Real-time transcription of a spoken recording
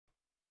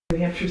New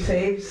Hampshire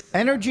saves.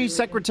 Energy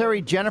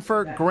Secretary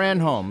Jennifer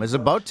Granholm is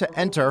about to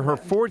enter her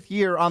 4th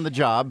year on the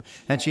job,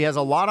 and she has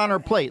a lot on her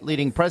plate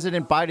leading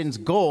President Biden's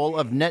goal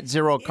of net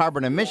zero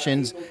carbon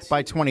emissions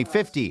by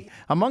 2050.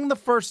 Among the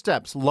first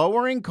steps,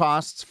 lowering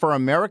costs for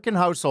American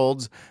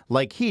households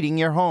like heating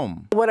your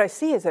home. What I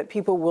see is that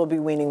people will be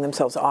weaning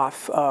themselves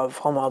off of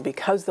home oil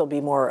because they'll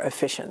be more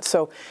efficient.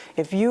 So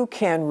if you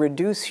can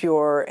reduce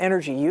your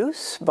energy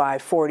use by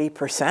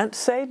 40%,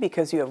 say,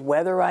 because you have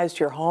weatherized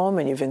your home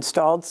and you've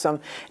installed some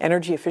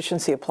energy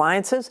efficiency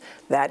appliances,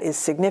 that is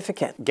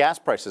significant. Gas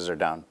prices are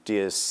down. Do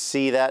you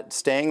see that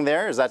staying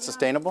there? Is that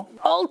sustainable?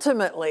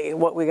 Ultimately,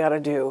 what we got to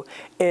do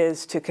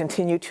is to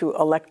continue to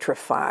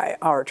electrify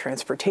our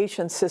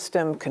transportation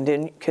system,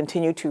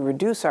 continue to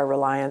reduce our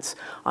reliance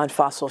on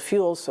fossil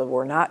fuels so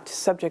we're not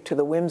subject to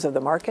the whims of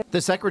the market.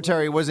 The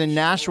Secretary was in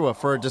Nashua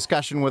for a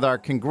discussion with our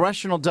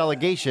congressional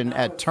delegation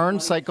at Turn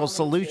Cycle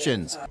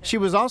Solutions. She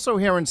was also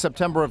here in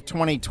September of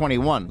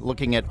 2021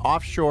 looking at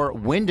offshore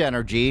wind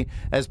energy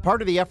as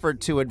part of the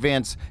effort to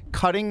advance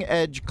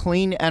cutting-edge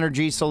clean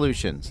energy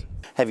solutions.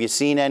 Have you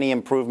seen any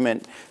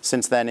improvement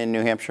since then in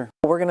New Hampshire?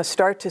 We're going to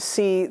start to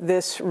see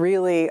this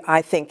really,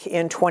 I think,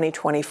 in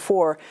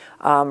 2024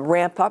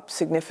 ramp up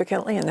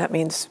significantly, and that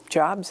means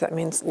jobs, that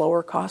means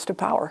lower cost of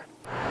power.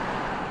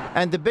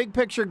 And the big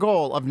picture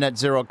goal of net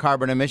zero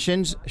carbon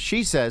emissions,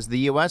 she says the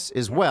U.S.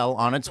 is well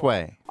on its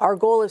way. Our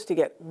goal is to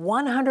get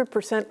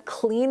 100%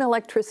 clean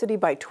electricity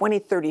by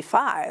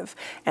 2035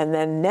 and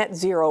then net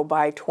zero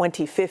by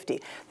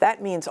 2050.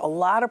 That means a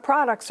lot of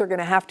products are going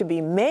to have to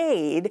be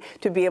made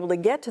to be able to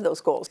get to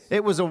those goals.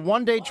 It was a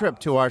one-day trip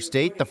to our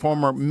state, the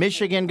former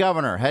Michigan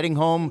governor heading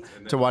home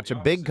to watch a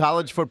big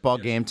college football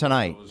game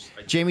tonight.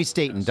 Jamie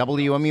Staten,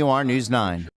 WMUR News 9.